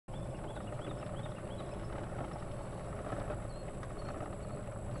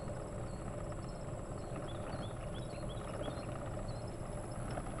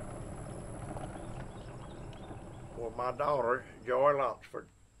Well, my daughter, Joy Lunsford,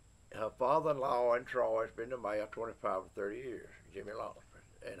 her father-in-law in Troy has been the mayor 25 or 30 years, Jimmy Lunsford.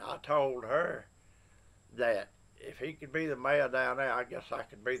 And I told her that if he could be the mayor down there, I guess I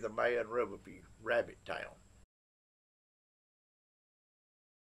could be the mayor in Riverview, Rabbittown.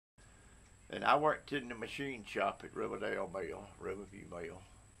 And I worked in the machine shop at Riverview Mill.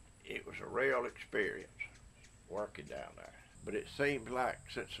 It was a real experience working down there. But it seems like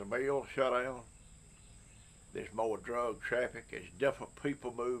since the mill shut down, there's more drug traffic. There's different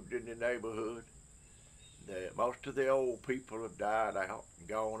people moved in the neighborhood. Most of the old people have died out and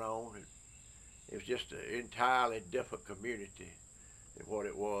gone on. It was just an entirely different community than what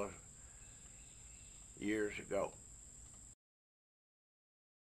it was years ago.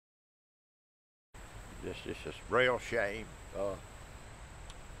 This is a real shame.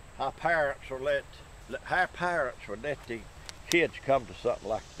 Our parents would let the kids come to something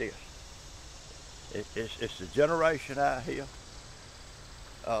like this. It's the generation out here.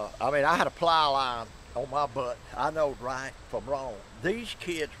 I mean, I had a plow line on my butt. I know right from wrong. These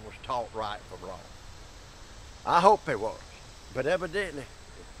kids was taught right from wrong. I hope they was, but evidently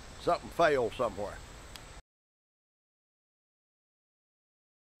something failed somewhere.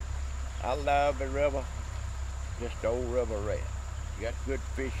 I love the river, just old river rat. You got good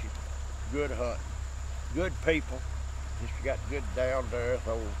fishing, good hunting, good people. Just got good down to earth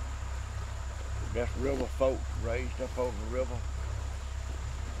old. Just river folk raised up on the river.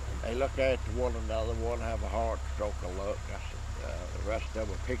 They look after one another. One have a hard stroke of luck. The rest of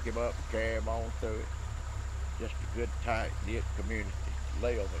them pick him up and carry him on through it. Just a good, tight-knit community to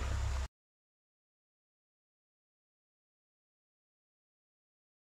live in.